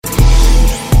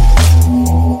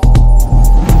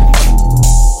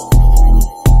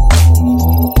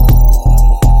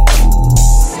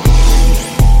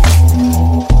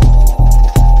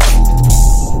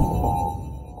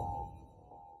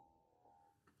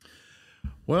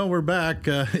Well, we're back.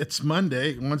 It's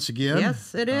Monday once again.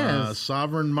 Yes, it is.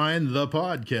 Sovereign Mind, the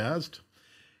podcast.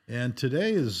 And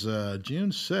today is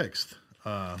June 6th.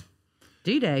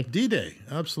 D-Day. D-Day,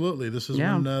 absolutely. This is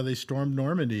when they stormed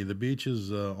Normandy, the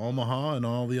beaches, Omaha, and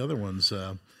all the other ones.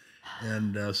 So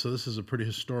this is a pretty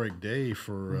historic day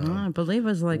for I believe it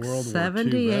was like World War II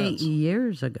 78 vets.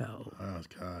 years ago. Oh,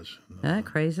 gosh. Isn't that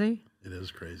crazy? It is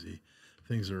crazy.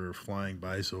 Things are flying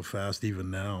by so fast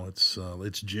even now. It's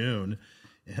June.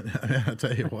 And I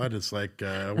tell you what, it's like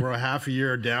we're a half a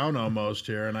year down almost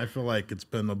here, and I feel like it's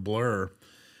been a blur.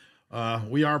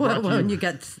 We are brought to you.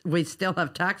 We still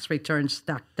have tax returns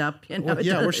stacked up. You know. Well,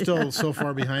 yeah, we're still so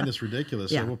far behind. It's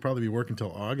ridiculous. Yeah. So we'll probably be working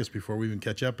until August before we even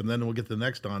catch up, and then we'll get the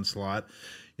next onslaught.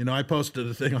 You know, I posted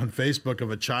a thing on Facebook of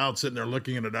a child sitting there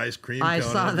looking at an ice cream cone. I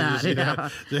saw that. Yeah.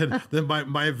 Then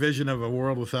my vision of a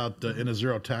world without in a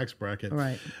zero tax bracket.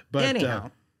 Right. But anyhow.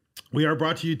 We are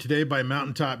brought to you today by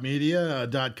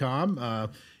mountaintopmedia.com.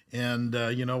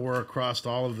 We're across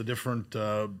all of the different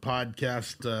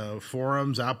podcast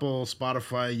forums, Apple,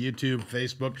 Spotify, YouTube,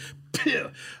 Facebook,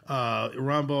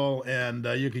 Rumble. And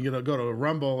you can go to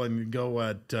Rumble and go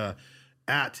at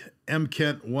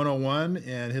MKent101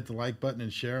 and hit the like button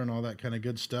and share and all that kind of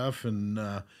good stuff. And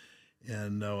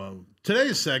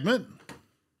today's segment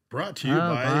brought to you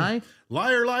by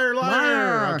Liar, Liar,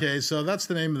 Liar. Okay, so that's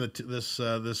the name of this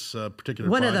particular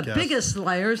one podcast. of the biggest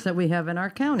liars that we have in our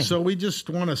county. So we just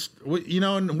want to,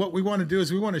 and what we want to do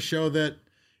is we want to show that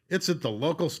it's at the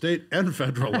local, state, and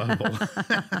federal level.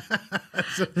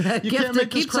 So the gift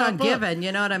that keeps on giving,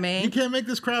 you know what I mean? You can't make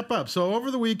this crap up. So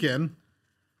over the weekend,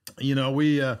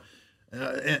 we...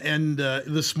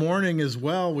 this morning as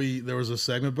well, there was a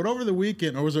segment, but over the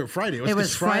weekend, or was it Friday? It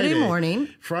was Friday morning.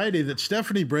 Friday that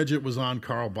Stephanie Bridget was on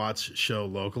Carl Bott's show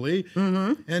locally,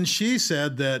 and she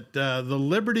said that the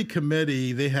Liberty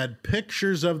Committee, they had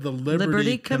pictures of the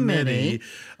Liberty Committee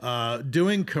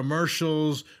doing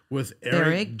commercials with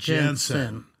Eric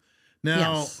Jensen.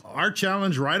 Now, our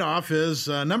challenge right off is,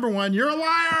 number one, you're a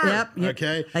liar. Yep.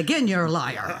 Okay. Again, you're a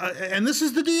liar. And this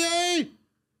is the DA.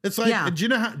 It's like, do you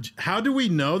know how do we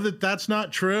know that that's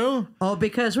not true? Oh,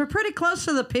 because we're pretty close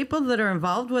to the people that are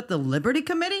involved with the Liberty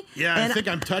Committee. Yeah, I think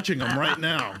I'm touching them right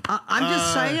now. I'm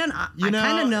just saying, I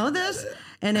kind of know this.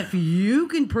 And if you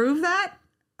can prove that,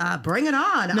 bring it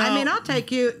on. No, I mean, I'll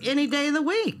take you any day of the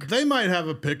week. They might have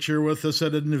a picture with us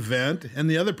at an event. And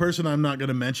the other person I'm not going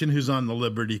to mention who's on the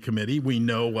Liberty Committee, we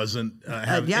know wasn't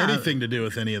have anything to do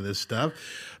with any of this stuff.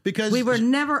 Because we were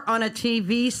never on a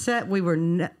TV set. We were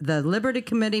the Liberty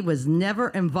Committee was never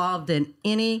involved in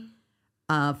any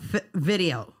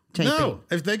video taping. No,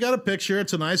 if they got a picture,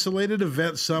 it's an isolated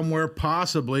event somewhere,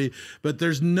 possibly, but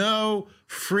there's no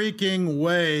freaking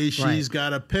way she's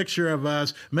got a picture of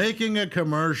us making a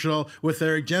commercial with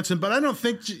Eric Jensen, but I don't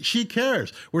think she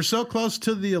cares. We're so close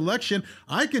to the election,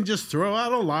 I can just throw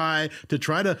out a lie to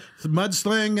try to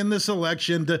mudsling in this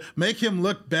election to make him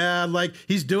look bad, like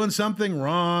he's doing something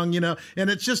wrong, and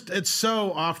it's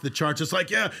so off the charts. It's like,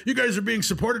 yeah, you guys are being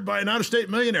supported by an out-of-state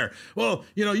millionaire. Well,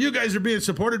 you guys are being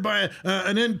supported by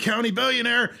an in-county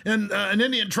billionaire and an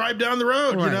Indian tribe down the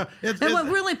road, Right. And what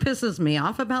really pisses me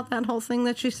off about that whole thing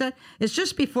that she said is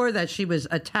just before that she was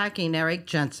attacking Eric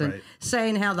Jensen,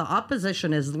 saying how the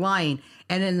opposition is lying,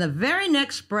 and in the very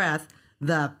next breath,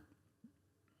 the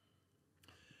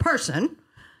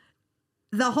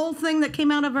whole thing that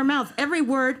came out of her mouth, every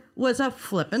word was a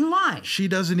flippin' lie. She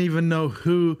doesn't even know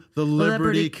who the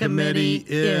Liberty Committee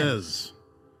is.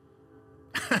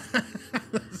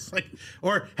 It's like,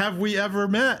 or have we ever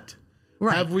met?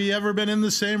 Right. Have we ever been in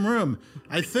the same room?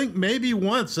 I think maybe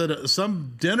once at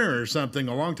some dinner or something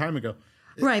a long time ago.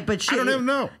 Right, but I don't even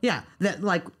know. Yeah, that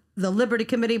like the Liberty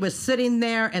Committee was sitting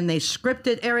there and they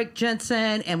scripted Eric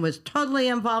Jensen and was totally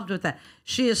involved with that.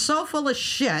 She is so full of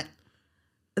shit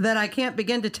that I can't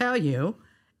begin to tell you,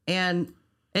 and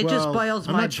it just boils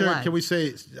my blood. Can we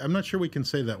say? I'm not sure we can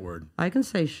say that word. I can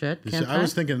say shit. I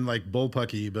was thinking like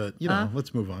bullpucky, but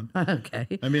let's move on. Okay.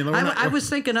 I mean, I was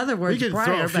thinking other words. We could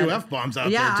throw a few f-bombs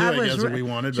out there too. I guess if we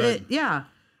wanted, but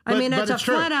I mean, it's a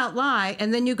flat out lie.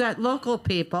 And then you got local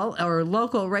people or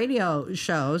local radio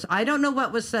shows. I don't know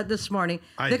what was said this morning.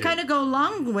 They kind of go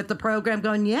along with the program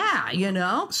going,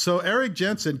 So Eric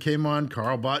Jensen came on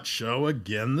Carl Bott's show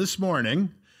again this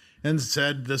morning and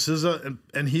said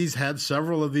and he's had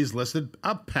several of these listed,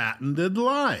 a patented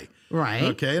lie. Right.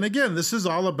 Okay. And again, this is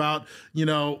all about,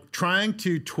 trying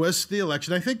to twist the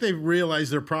election. I think they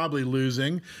realize they're probably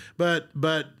losing, but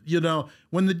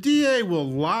when the DA will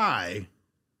lie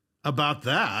about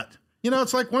that,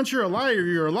 it's like once you're a liar,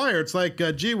 you're a liar. It's like,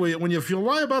 if you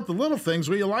lie about the little things,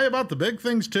 will you lie about the big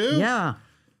things too? Yeah.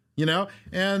 you know?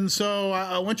 And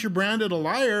so once you're branded a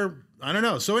liar, I don't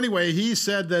know. So anyway, he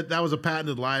said that was a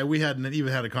patented lie. We hadn't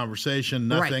even had a conversation,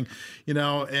 nothing, you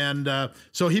know? And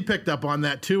so he picked up on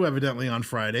that too, evidently on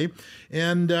Friday.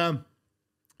 And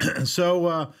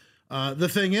so the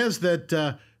thing is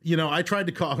that, you know, I tried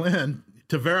to call in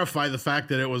to verify the fact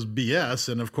that it was BS.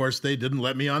 And of course, they didn't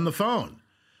let me on the phone,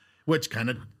 which kind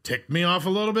of ticked me off a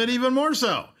little bit even more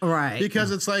so. Right.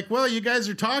 Because it's like, well, you guys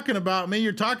are talking about me.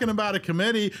 You're talking about a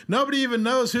committee. Nobody even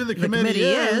knows who the committee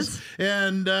is.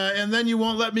 And then you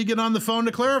won't let me get on the phone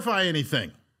to clarify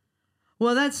anything.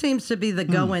 Well, that seems to be the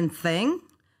going thing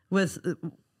with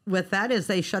that is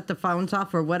they shut the phones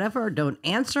off or whatever, or don't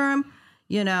answer them,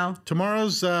 you know.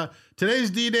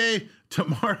 Today's D-Day.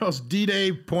 Tomorrow's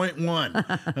D-Day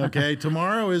 .1. Okay,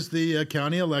 tomorrow is the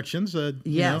county elections.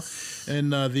 Yes, you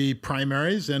know, and the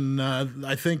primaries, and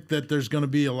I think that there's going to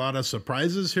be a lot of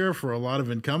surprises here for a lot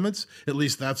of incumbents. At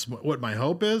least that's what my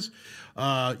hope is.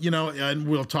 You know, and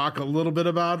we'll talk a little bit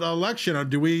about election. Or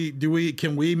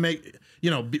can we make,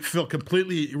 you know, feel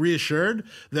completely reassured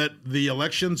that the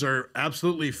elections are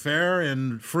absolutely fair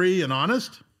and free and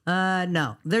honest?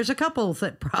 No, there's a couple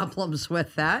of problems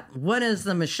with that. One is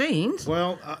the machines.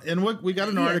 Well, and we got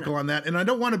an article on that, and I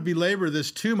don't want to belabor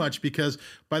this too much because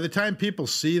by the time people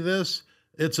see this,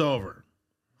 it's over.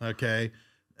 Okay.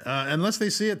 Unless they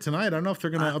see it tonight. I don't know if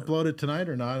they're going to upload it tonight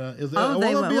or not. It'll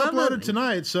be uploaded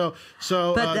tonight.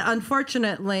 But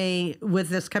unfortunately, with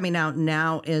this coming out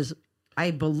now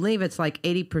I believe it's like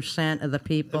 80% of the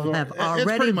people have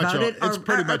already voted or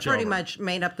pretty much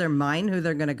made up their mind who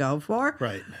they're going to go for.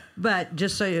 Right. But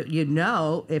just so you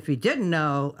know, if you didn't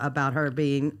know about her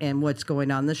being and what's going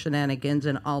on, the shenanigans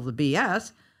and all the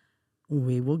BS,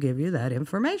 we will give you that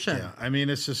information. Yeah, I mean,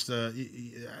 it's just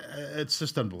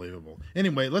unbelievable.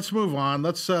 Anyway, let's move on.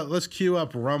 Let's queue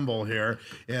up Rumble here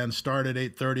and start at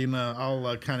 8:30. And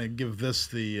I'll kind of give this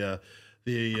the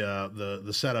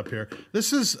setup here.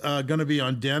 This is going to be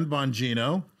on Dan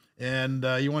Bongino, and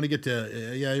you want to get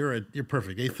to you're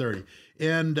perfect. 8:30,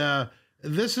 and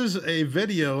this is a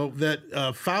video that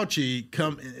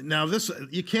Fauci now. This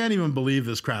you can't even believe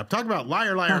this crap. Talk about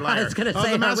liar. I was going to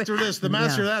say the master this, the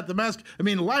master that, the master. I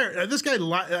mean, liar. This guy.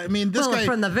 I mean, this guy.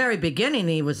 From the very beginning,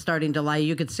 he was starting to lie.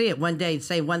 You could see it. One day he'd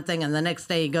say one thing, and the next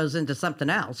day he goes into something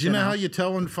else. Do you know how you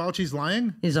tell when Fauci's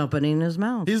lying? He's opening his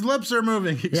mouth. His lips are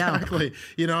moving. Exactly. Yeah.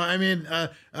 You know, I mean,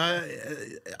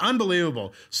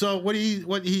 unbelievable. So what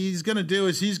he's going to do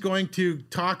is he's going to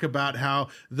talk about how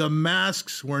the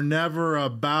masks were never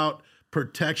about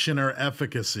protection or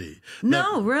efficacy.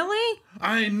 No, really?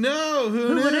 I know.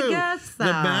 Who knew? Would have guessed that?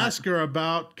 The masks are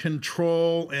about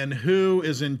control and who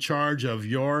is in charge of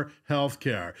your health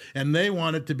care. And they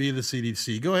want it to be the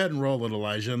CDC. Go ahead and roll it,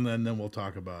 Elijah, and then we'll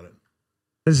talk about it.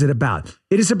 What is it about?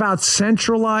 It is about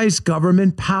centralized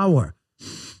government power.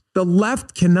 The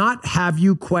left cannot have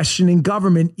you questioning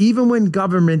government, even when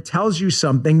government tells you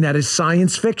something that is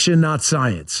science fiction, not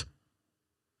science.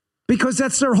 Because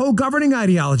that's their whole governing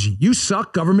ideology. You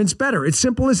suck, government's better. It's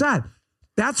simple as that.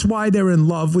 That's why they're in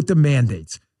love with the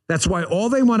mandates. That's why all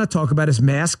they want to talk about is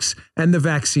masks and the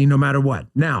vaccine, no matter what.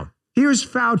 Now, here's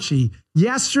Fauci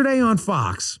yesterday on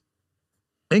Fox.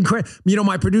 You know,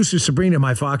 my producer, Sabrina,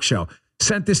 my Fox show,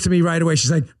 sent this to me right away.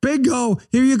 She's like, bingo,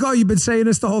 here you go. You've been saying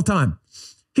this the whole time.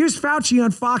 Here's Fauci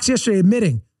on Fox yesterday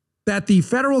admitting that the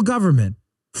federal government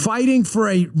fighting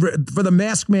for the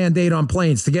mask mandate on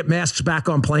planes, to get masks back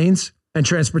on planes and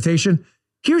transportation.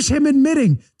 Here's him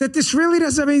admitting that this really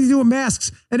doesn't have anything to do with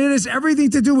masks, and it has everything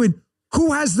to do with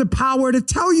who has the power to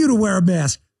tell you to wear a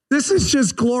mask. This is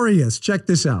just glorious. Check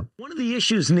this out. One of the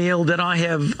issues, Neil, that I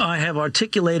have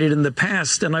articulated in the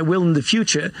past, and I will in the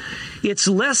future, it's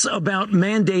less about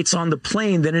mandates on the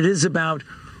plane than it is about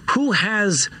who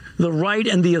has the right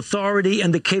and the authority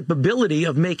and the capability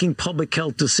of making public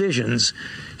health decisions.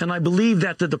 And I believe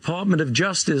that the Department of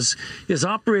Justice is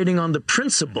operating on the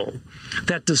principle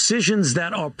that decisions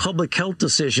that are public health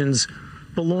decisions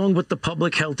belong with the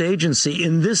public health agency,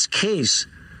 in this case,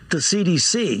 the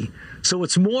CDC. So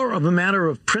it's more of a matter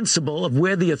of principle of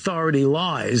where the authority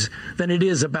lies than it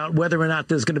is about whether or not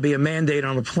there's going to be a mandate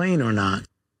on a plane or not.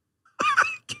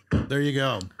 There you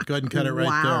go. Go ahead and cut it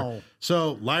right there.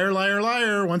 So liar, liar,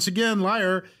 liar. Once again,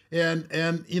 liar.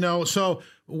 And you know, so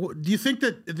do you think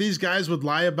that these guys would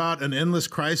lie about an endless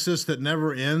crisis that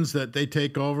never ends, that they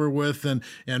take over with and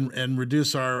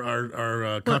reduce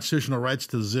our constitutional rights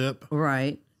to zip?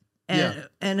 Right.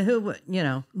 And who,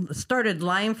 started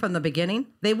lying from the beginning?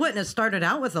 They wouldn't have started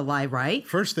out with a lie, right?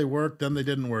 First they worked, then they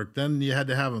didn't work. Then you had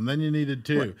to have them. Then you needed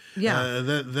two.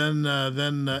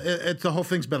 Then the whole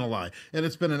thing's been a lie, and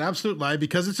it's been an absolute lie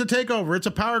because it's a takeover. It's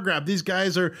a power grab. These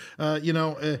guys are,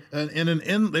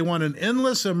 they want an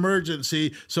endless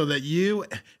emergency so that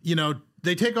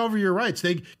they take over your rights.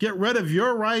 They get rid of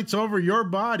your rights over your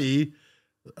body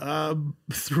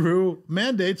through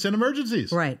mandates and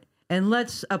emergencies. Right. And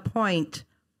let's appoint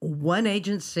one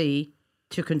agency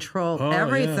to control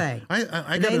everything. Yeah.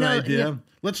 I got an idea. Yeah.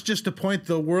 Let's just appoint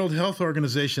the World Health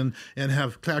Organization and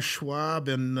have Klaus Schwab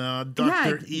and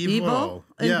Dr. Evil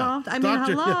involved. I mean,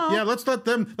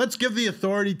 hello. Let's give the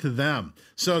authority to them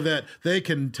so that they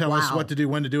can tell us what to do,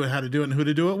 when to do it, how to do it, and who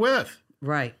to do it with.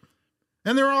 Right.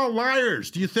 And they're all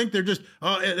liars. Do you think they're just,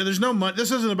 there's no money.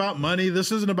 This isn't about money.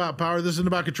 This isn't about power. This isn't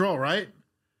about control, right?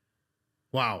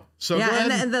 Wow. So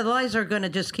and the lies are going to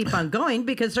just keep on going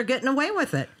because they're getting away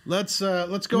with it. Let's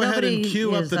go ahead and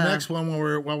cue up the next one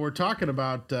while we're talking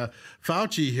about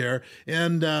Fauci here,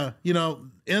 and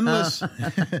endless.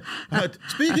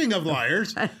 Speaking of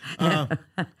liars, when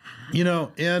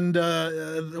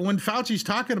Fauci's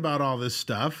talking about all this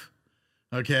stuff,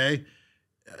 okay,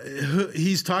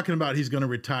 he's talking about he's going to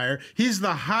retire. He's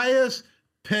the highest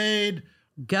paid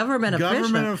government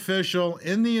official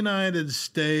in the United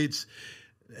States.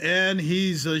 And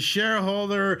he's a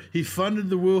shareholder. He funded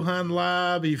the Wuhan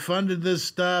lab. He funded this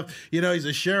stuff. He's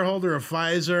a shareholder of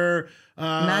Pfizer.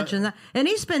 Imagine that. And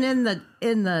he's been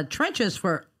in the trenches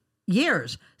for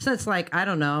years, since I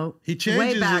don't know. He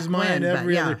changes his mind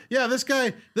every other. Yeah, this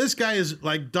guy is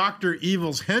like Dr.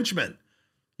 Evil's henchman.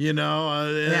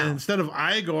 Instead of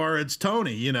Igor, it's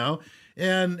Tony.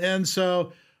 And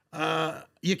so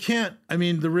you can't. I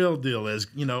mean, the real deal is,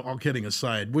 all kidding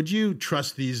aside, would you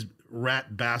trust these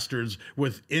rat bastards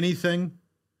with anything?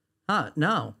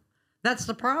 No, that's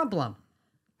the problem.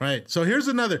 Right. So here's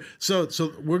another. So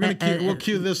we'll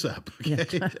cue this up.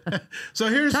 Okay. So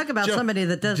here's talk about somebody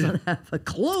that doesn't have a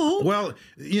clue. Well,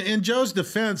 in Joe's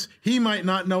defense, he might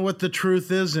not know what the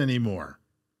truth is anymore.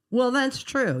 Well, that's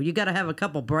true. You got to have a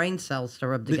couple brain cells to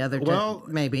rub together.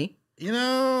 Maybe. A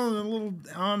little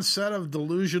onset of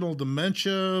delusional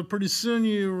dementia. Pretty soon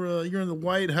you're in the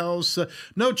White House.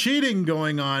 No cheating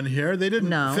going on here. They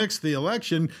didn't fix the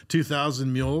election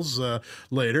 2,000 mules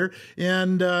later.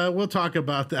 And we'll talk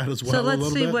about that as well. So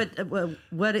let's see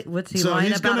what's he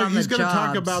lying about on the jobs. He's going to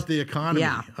talk about the economy.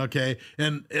 Yeah. Okay.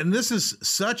 And this is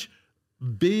such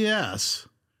BS.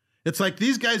 It's like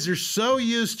these guys are so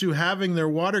used to having their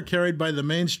water carried by the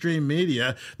mainstream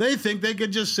media, they think they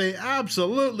could just say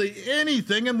absolutely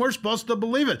anything and we're supposed to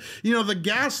believe it. The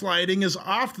gaslighting is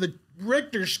off the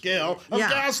Richter scale of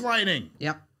gaslighting.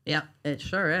 Yep, it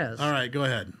sure is. All right, go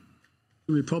ahead.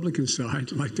 The Republican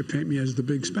side like to paint me as the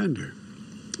big spender.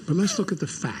 But let's look at the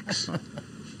facts.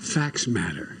 Facts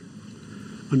matter.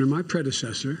 Under my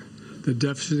predecessor, the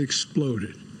deficit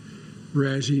exploded,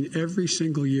 rising every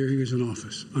single year he was in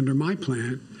office. Under my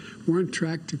plan, we're on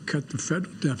track to cut the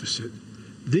federal deficit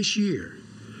this year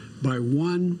by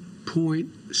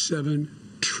 $1.7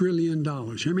 trillion.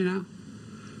 Hear me now?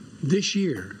 This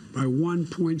year by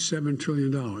 $1.7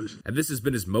 trillion. And this has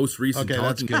been his most recent talking.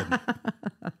 That's good.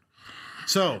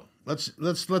 So let's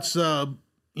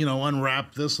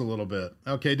unwrap this a little bit.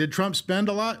 Okay, did Trump spend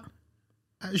a lot?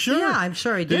 Sure. Yeah, I'm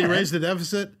sure he did. Did he raise the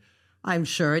deficit? I'm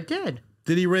sure it did.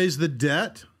 Did he raise the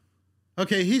debt?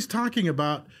 Okay, he's talking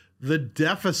about the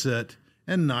deficit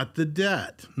and not the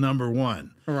debt, number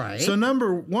one. Right. So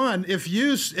number one, if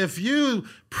you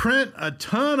print a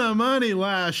ton of money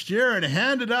last year and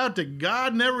hand it out to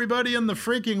God and everybody in the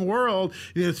freaking world,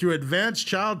 through advanced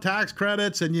child tax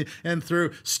credits and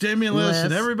through stimulus,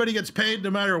 and everybody gets paid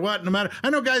no matter what, I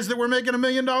know guys that were making $1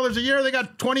 million a year, they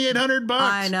got $2,800.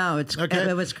 I know, it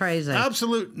was crazy.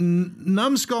 Absolute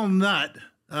numbskull nut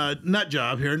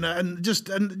job here, and just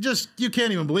you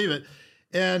can't even believe it.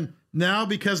 And now,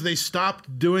 because they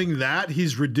stopped doing that,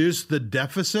 he's reduced the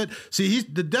deficit. See,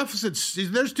 the deficit.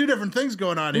 There's two different things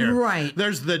going on here. Right.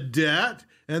 There's the debt,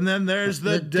 and then there's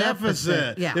the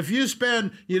deficit. Yeah. If you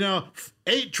spend,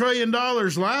 $8 trillion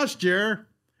last year,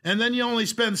 and then you only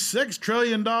spend $6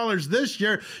 trillion this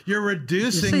year, you're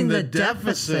reducing the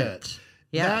deficit.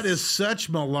 Yes. That is such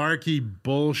malarkey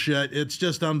bullshit. It's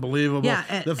just unbelievable. Yeah,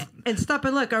 and stop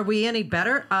and look. Are we any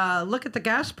better? Look at the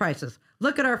gas prices.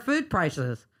 Look at our food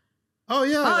prices. Oh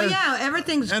yeah. Oh yeah,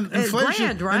 everything's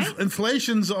grand, right?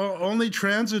 Inflation's only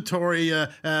transitory,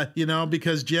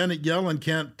 because Janet Yellen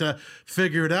can't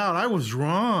figure it out. I was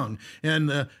wrong, and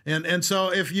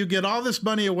so if you get all this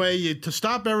money away to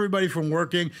stop everybody from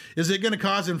working, is it going to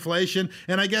cause inflation?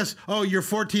 And I guess your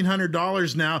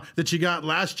 $1,400 now that you got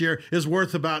last year is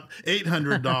worth about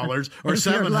 $800 or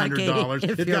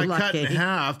 $700. It got cut in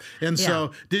half, and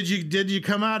so did you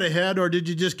come out ahead, or did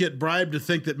you just get bribed to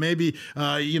think that maybe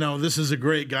this is a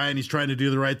great guy and he's trying to do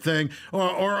the right thing,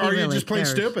 or are you just plain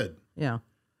stupid? Yeah.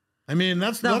 I mean,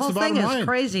 that's the whole the bottom thing line. is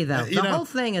crazy, though. The whole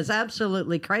thing is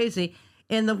absolutely crazy,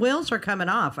 and the wheels are coming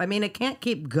off. I mean, it can't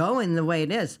keep going the way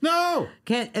it is. No.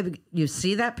 Can't you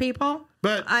see that, people?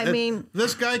 But I mean,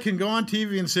 this guy can go on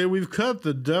TV and say we've cut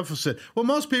the deficit. Well,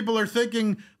 most people are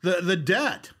thinking the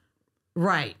debt.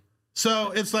 Right.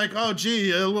 So it's like, oh,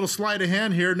 gee, a little sleight of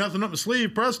hand here, nothing up the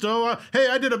sleeve, presto. Hey,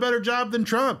 I did a better job than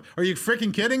Trump. Are you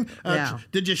freaking kidding?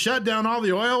 Did you shut down all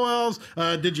the oil wells?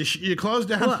 Did you close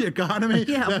down the economy?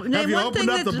 Yeah, Have you opened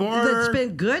up the border? That's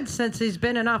been good since he's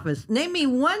been in office. Name me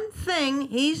one thing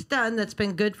he's done that's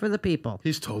been good for the people.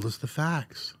 He's told us the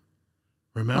facts.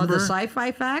 Remember? Oh, the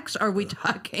sci-fi facts? Are we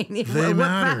talking? They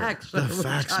matter. Facts the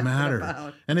facts matter.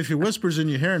 About? And if he whispers in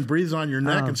your hair and breathes on your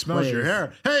neck and smells your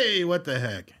hair, hey, what the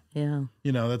heck? Yeah.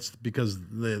 That's because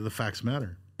the facts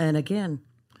matter. And again,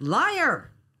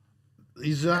 liar.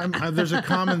 There's a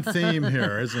common theme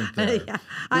here, isn't there? Yeah.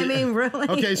 I mean, really?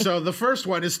 Okay, so the first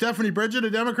one, is Stephanie Bridget a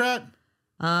Democrat?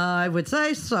 I would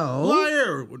say so.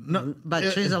 Liar. No,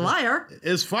 but she's a liar.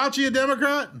 Is Fauci a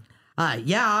Democrat?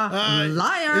 Yeah.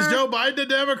 Liar. Is Joe Biden a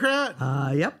Democrat?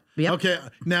 Yep. Okay,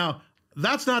 now,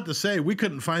 that's not to say we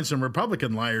couldn't find some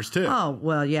Republican liars, too. Oh,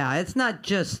 well, yeah. It's not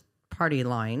just party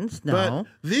lines, no. But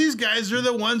these guys are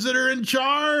the ones that are in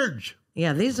charge.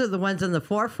 Yeah, these are the ones in the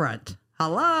forefront.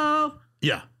 Hello?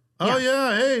 Yeah. Oh,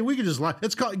 yeah. Hey, we could just lie.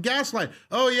 It's called gaslight.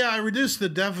 Oh, yeah, I reduced the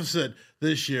deficit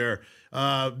this year.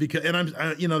 Because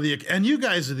and you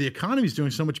guys, the economy's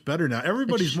doing so much better now.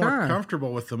 Everybody's more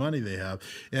comfortable with the money they have.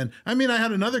 And I mean, I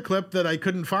had another clip that I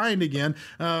couldn't find again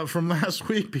from last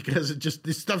week because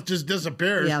this stuff just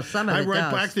disappears. Yeah, some of it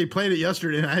does. I actually played it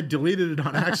yesterday and I had deleted it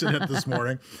on accident this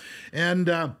morning.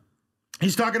 And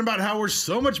he's talking about how we're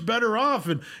so much better off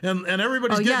and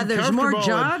everybody's getting there's comfortable. More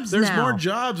jobs there's now. more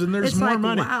jobs and there's more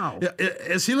money. Wow.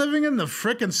 Is he living in the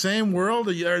frickin' same world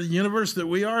or the universe that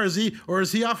we are? Is he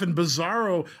off in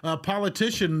bizarro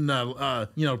politician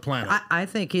planet? I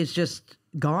think he's just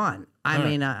gone. I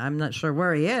mean, I'm not sure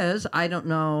where he is. I don't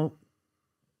know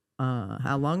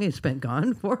how long he's been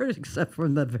gone for, except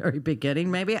from the very beginning.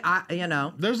 Maybe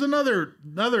There's another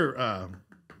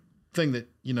thing that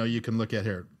you can look at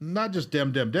here. Not just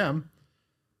dem.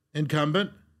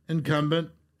 Incumbent.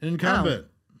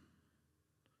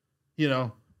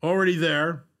 Already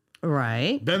there.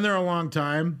 Right. Been there a long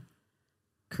time.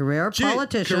 Career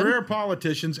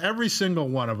politicians, every single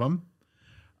one of them.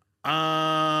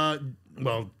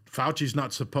 Fauci's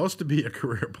not supposed to be a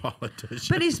career politician.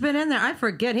 But he's been in there. I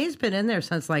forget. He's been in there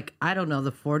since, the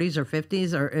 40s or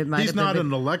 50s, or it might He's have not been.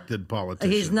 an elected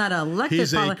politician. He's not an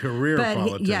elected politician. He's a career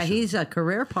politician. He's a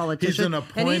career politician. He's an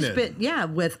appointed. And he's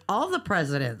been, with all the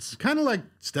presidents. Kind of like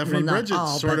Stephanie Bridget,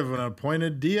 sort of an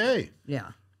appointed DA.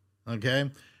 Yeah.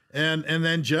 Okay. And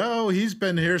then Joe, he's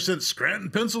been here since Scranton,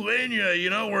 Pennsylvania,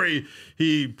 where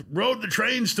he rode the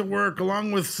trains to work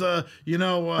along with,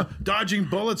 dodging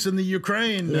bullets in the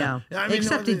Ukraine. Yeah.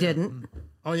 Except he didn't.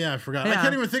 Oh, yeah, I forgot. Yeah. I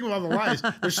can't even think of all the lies.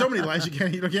 There's so many lies you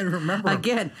can't even remember them.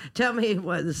 Again, tell me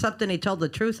something he told the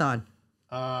truth on.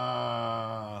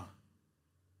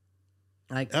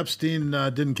 Epstein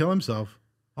didn't kill himself.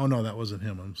 Oh, no, that wasn't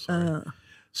him. I'm sorry.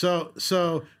 So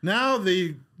now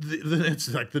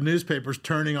it's like the newspaper's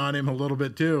turning on him a little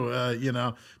bit too.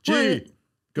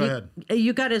 Go ahead.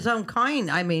 You got his own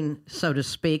kind. So to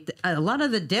speak. A lot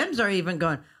of the Dems are even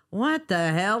going, "What the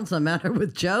hell's the matter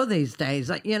with Joe these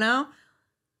days?"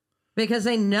 Because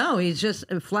they know he's just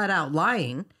flat out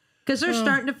lying. Because they're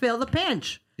starting to feel the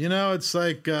pinch. It's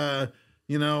like the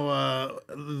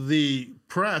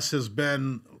press has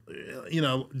been,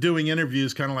 doing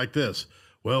interviews kind of like this.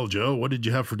 Well, Joe, what did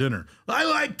you have for dinner? I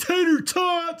like tater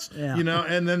tots,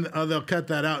 and then they'll cut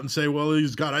that out and say, well,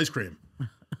 he's got ice cream.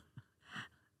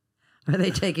 Are they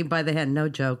taking by the hand? No,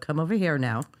 Joe, come over here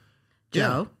now.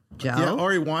 Joe. Yeah,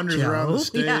 or he wanders around the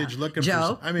stage looking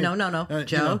Joe. for... No.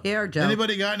 Joe, here, Joe.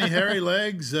 Anybody got any hairy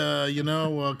legs?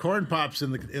 Corn pops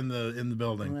in the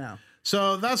building. Wow.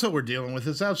 So that's what we're dealing with.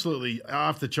 It's absolutely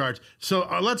off the charts. So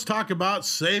let's talk about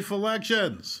safe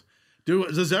elections.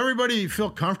 Does everybody feel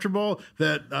comfortable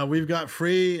that we've got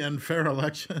free and fair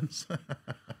elections?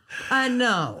 I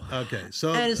know. Okay,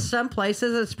 so And some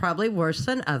places it's probably worse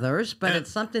than others, but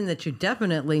it's something that you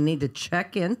definitely need to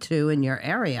check into in your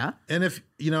area. and if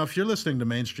you're listening to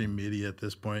mainstream media at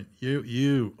this point,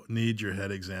 you need your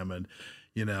head examined.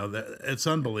 It's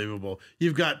unbelievable.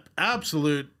 You've got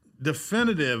absolute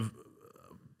definitive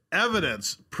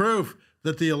evidence, proof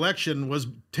that the election was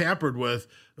tampered with.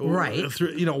 Right.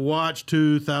 Through, watch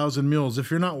 2,000 Mules.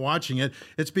 If you're not watching it,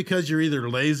 it's because you're either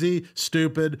lazy,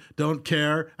 stupid, don't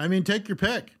care. I mean, take your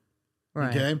pick.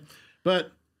 Right. Okay.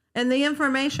 But And the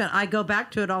information, I go back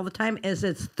to it all the time, is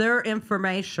it's their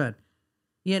information.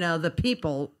 The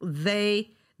people,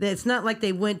 it's not like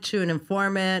they went to an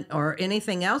informant or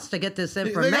anything else to get this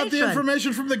information. they got the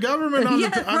information from the government on from the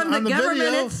the government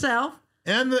video. itself.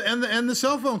 And the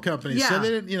cell phone companies. Yeah. So they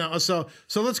didn't, so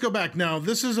let's go back. Now,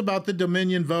 this is about the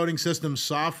Dominion voting system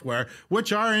software,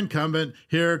 which our incumbent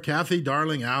here, Kathy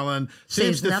Darling Allen,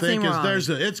 seems Sees to think nothing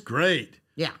wrong. it's great.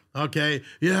 Yeah. Okay.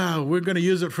 Yeah, we're going to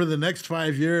use it for the next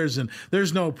 5 years and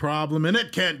there's no problem. And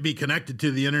it can't be connected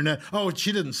to the internet. Oh,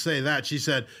 she didn't say that. She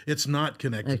said it's not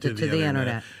connected to the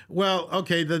internet. Well,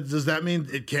 okay. Does that mean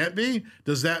it can't be?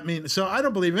 Does that mean? So I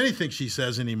don't believe anything she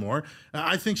says anymore.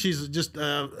 I think she's just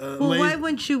Well, why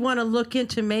wouldn't you want to look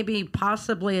into maybe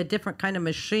possibly a different kind of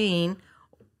machine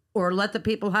or let the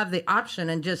people have the option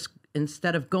and just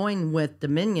instead of going with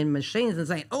Dominion machines and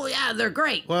saying, oh, yeah, they're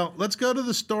great. Well, let's go to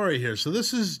the story here. So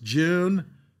this is June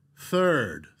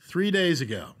 3rd, 3 days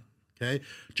ago. Okay.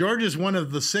 Georgia is one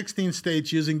of the 16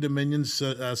 states using Dominion's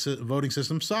voting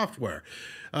system software,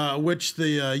 which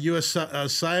the U.S.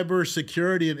 Cyber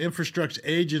Security and Infrastructure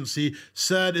Agency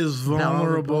said is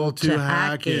vulnerable to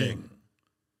hacking.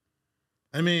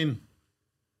 I mean,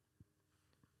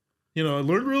 I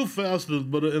learned real fast,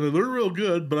 but and I learned real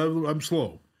good, but I'm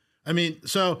slow. I mean,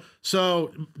 so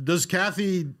does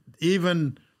Kathy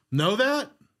even know that?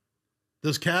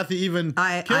 Does Kathy even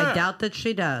care? I doubt that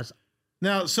she does.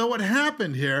 Now, so what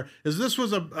happened here is this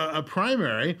was a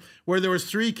primary where there was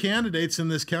 3 candidates in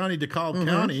this county, DeKalb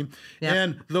County, Yep.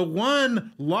 and the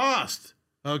one lost,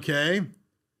 okay,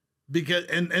 because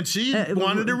and she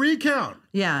wanted a recount.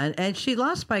 Yeah, and she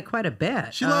lost by quite a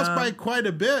bit. She lost by quite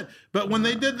a bit, but when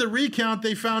they did the recount,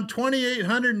 they found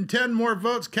 2,810 more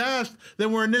votes cast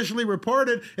than were initially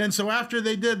reported, and so after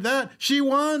they did that, she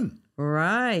won.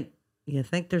 Right. You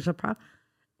think there's a problem?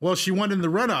 Well, she won in the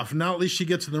runoff. Now at least she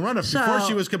gets in the runoff. Before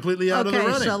she was completely out of the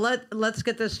running. Okay, so let's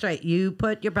get this straight. You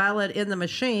put your ballot in the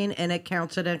machine, and it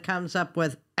counts it, and it comes up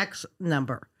with X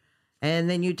number. And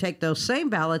then you take those same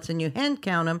ballots, and you hand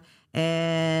count them,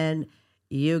 and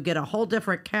you get a whole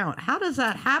different count. How does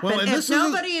that happen if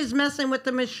nobody is messing with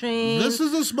the machine? This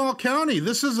is a small county.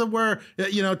 This is where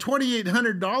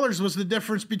 $2,800 was the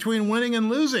difference between winning and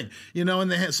losing.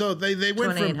 And so they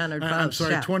went from 2,800 votes. I'm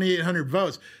sorry, 2,800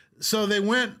 votes. So they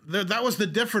went. That was the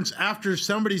difference. After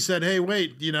somebody said, "Hey,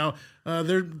 wait,"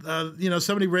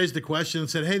 somebody raised the question and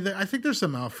said, "Hey, I think there's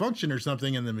some malfunction or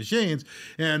something in the machines,"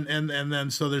 and then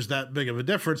so there's that big of a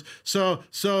difference. So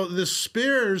the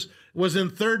Spears was in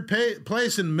third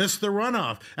place and missed the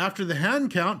runoff. After the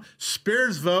hand count,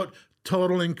 Spears' vote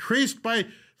total increased by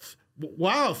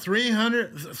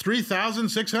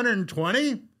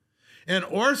 3,620, and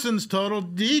Orson's total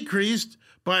decreased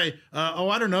by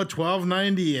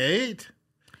 1,298,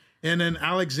 and then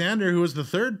Alexander, who was the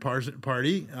third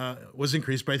party, was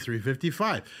increased by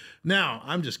 355. Now,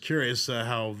 I'm just curious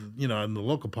how in the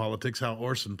local politics how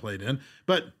Orson played in,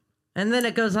 and then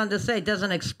it goes on to say it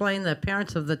doesn't explain the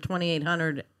appearance of the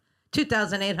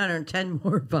 2,810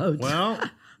 more votes. Well,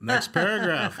 next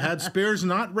paragraph. Had Spears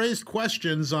not raised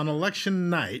questions on election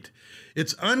night,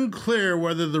 it's unclear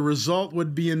whether the result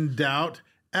would be in doubt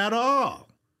at all.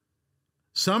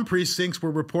 Some precincts were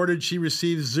reported she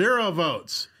received 0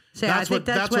 votes. See, that's what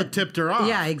tipped her off.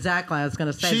 Yeah, exactly. I was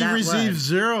going to say she received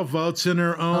 0 votes in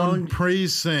her own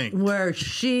precinct, where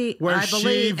I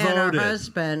believe, voted, and her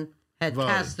husband had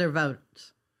cast their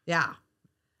votes. Yeah.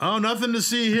 Oh, nothing to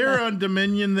see here on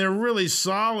Dominion. They're really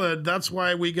solid. That's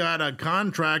why we got a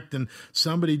contract, and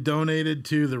somebody donated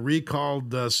to the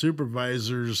recalled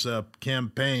supervisors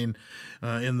campaign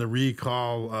in the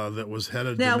recall that was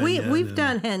headed. Now Dominion. we've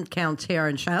done hand counts here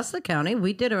in Shasta County.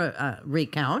 We did a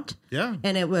recount. Yeah,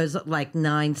 and it was like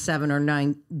 7 or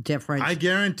 9 different. I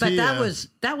guarantee. But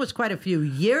that was quite a few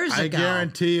years ago. I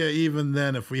guarantee you, even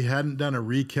then, if we hadn't done a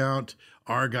recount,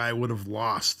 our guy would have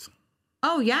lost.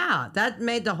 Oh yeah, that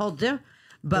made the whole difference.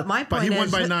 But my point is, he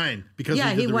won by 9 because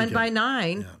he won by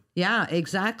 9. Yeah,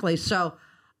 exactly. So,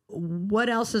 what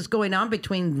else is going on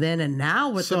between then and now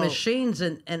with the machines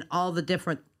and all the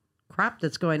different crap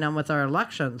that's going on with our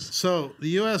elections? So, the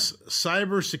U.S.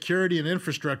 Cyber Security and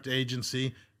Infrastructure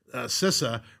Agency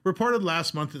CISA, reported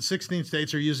last month that 16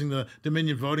 states are using the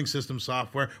Dominion voting system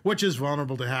software, which is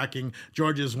vulnerable to hacking.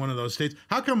 Georgia is one of those states.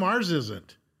 How come ours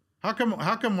isn't? How come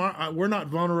we're not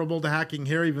vulnerable to hacking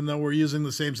here, even though we're using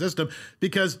the same system?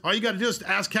 Because all you got to do is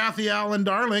ask Kathy Allen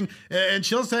Darling, and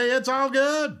she'll say it's all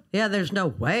good. Yeah, there's no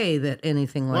way that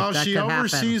anything like that could happen. Well,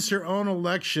 she oversees her own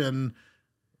election,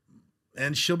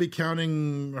 and she'll be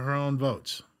counting her own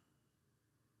votes.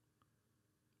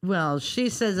 Well, she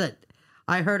says that.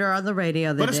 I heard her on the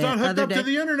radio but it's not hooked up to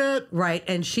the internet. Right,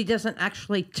 and she doesn't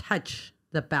actually touch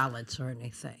the ballots or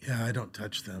anything. Yeah, I don't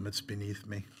touch them. It's beneath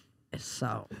me.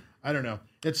 So I don't know.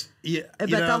 But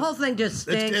the whole thing just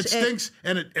stinks. It stinks,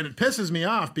 and it pisses me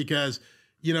off because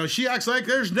she acts like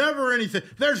there's never anything.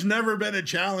 There's never been a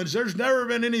challenge. There's never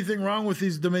been anything wrong with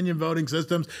these Dominion voting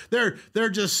systems. They're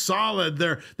just solid.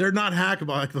 They're not hackable,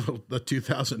 like the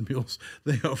 2,000 mules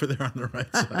thing over there on the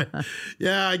right side.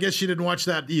 Yeah, I guess she didn't watch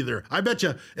that either. I bet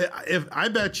you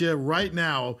right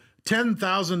now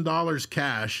 $10,000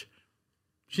 cash.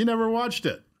 She never watched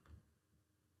it.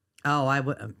 Oh, I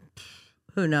would.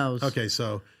 Who knows? Okay,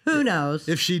 so who knows?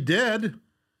 If she did,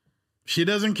 she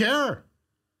doesn't care.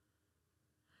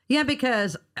 Yeah,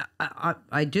 because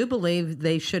I do believe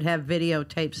they should have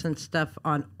videotapes and stuff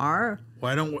on our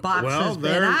boxes,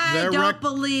 but I don't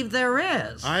believe there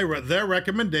is. Their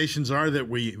recommendations are that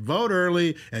we vote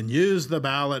early and use the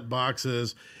ballot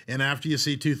boxes. And after you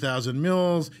see 2,000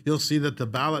 mules, you'll see that the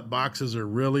ballot boxes are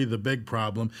really the big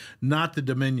problem, not the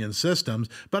Dominion systems.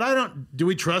 But do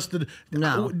we trust it?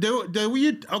 No. Do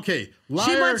we? Okay. Liar,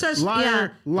 she wants us,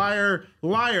 liar.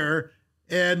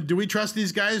 And do we trust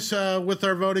these guys with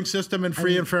our voting system and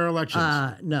free and fair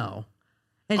elections? No.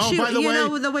 And by the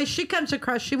way, the way she comes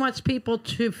across, she wants people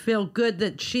to feel good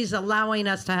that she's allowing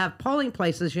us to have polling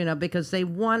places, because they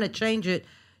want to change it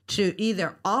to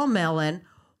either all mail-in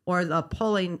or the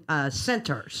polling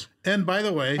centers. And by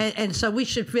the way, and so we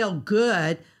should feel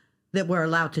good that we're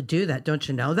allowed to do that. Don't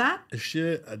you know that? Is she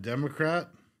a Democrat?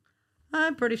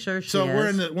 I'm pretty sure she is. So we're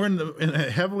in a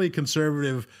heavily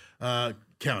conservative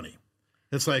county.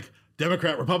 It's like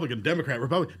Democrat, Republican.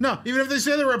 No, even if they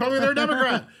say they're Republican, they're a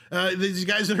Democrat. These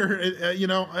guys that are,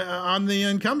 on the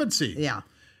incumbency. Yeah.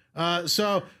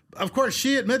 So, of course,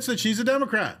 she admits that she's a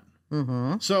Democrat.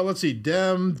 Mm-hmm. So let's see.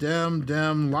 Dem,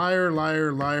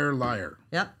 liar.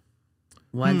 Yep.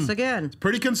 Once again. It's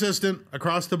pretty consistent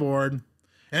across the board.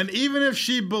 And even if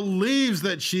she believes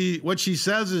that what she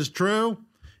says is true,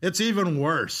 it's even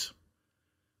worse.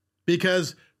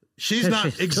 Because she's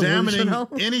not examining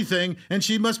anything, and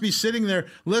she must be sitting there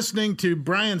listening to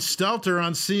Brian Stelter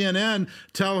on CNN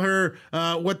tell her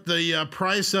what the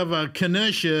price of a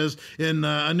knish is in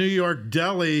a New York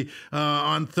deli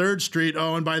on 3rd Street.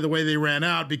 Oh, and by the way, they ran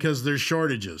out because there's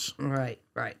shortages. Right.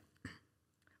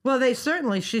 Well,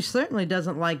 she certainly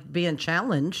doesn't like being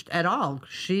challenged at all.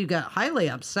 She got highly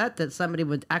upset that somebody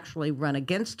would actually run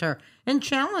against her and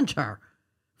challenge her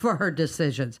for her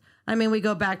decisions. I mean, we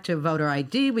go back to voter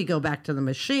ID, we go back to the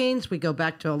machines, we go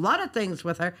back to a lot of things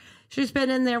with her. She's been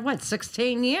in there,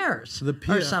 16 years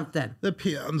or something. The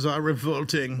peons are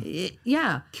revolting.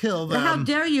 Yeah. Kill them. How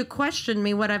dare you question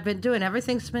me what I've been doing?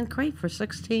 Everything's been great for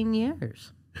 16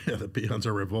 years. Yeah, the peons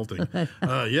are revolting.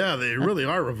 Yeah, they really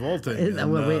are revolting.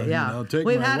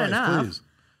 We've had enough. Please.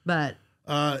 But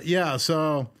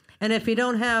so. And if you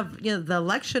don't have, the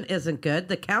election isn't good,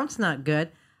 the count's not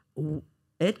good.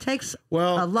 It takes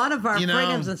a lot of our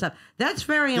freedoms and stuff. That's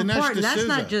very important. That's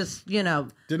not just,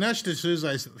 Dinesh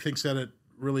D'Souza, I think, said it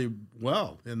really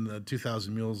well in the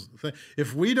 2,000 Mules thing.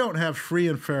 If we don't have free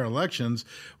and fair elections,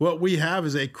 what we have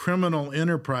is a criminal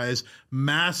enterprise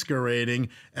masquerading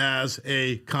as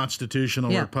a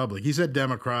constitutional republic. He said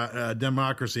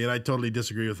democracy, and I totally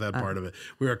disagree with that part of it.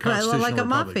 We're a constitutional like a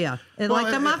republic. mafia.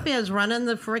 The mafia is running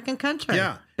the freaking country.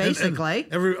 Yeah. Basically.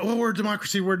 We're a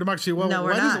democracy. We're a democracy. Well, no,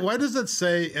 we're not. Why does it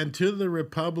say, and to the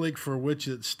republic for which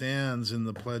it stands in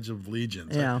the Pledge of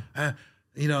Allegiance? Yeah.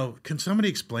 Can somebody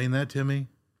explain that to me?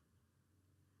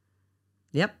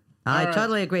 Yep. I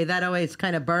totally agree. That always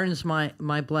kind of burns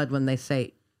my blood when they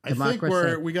say democracy.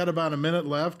 I think we got about a minute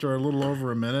left, or a little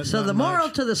over a minute. So the moral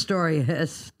to the story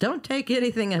is, don't take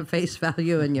anything at face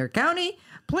value in your county.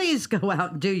 Please go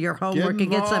out and do your homework and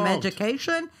get some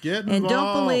education. And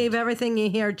don't believe everything you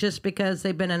hear just because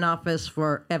they've been in office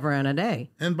forever and a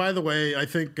day. And by the way, I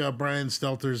think Brian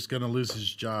Stelter's going to lose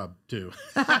his job, too.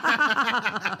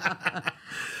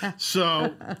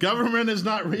 So government is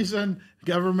not reason.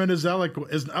 Government is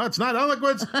eloquent. It's not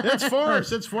eloquence. It's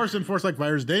force. It's force, and force like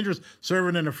fire is dangerous.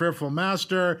 Servant and a fearful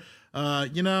master.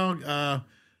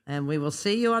 And we will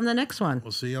see you on the next one.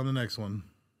 We'll see you on the next one.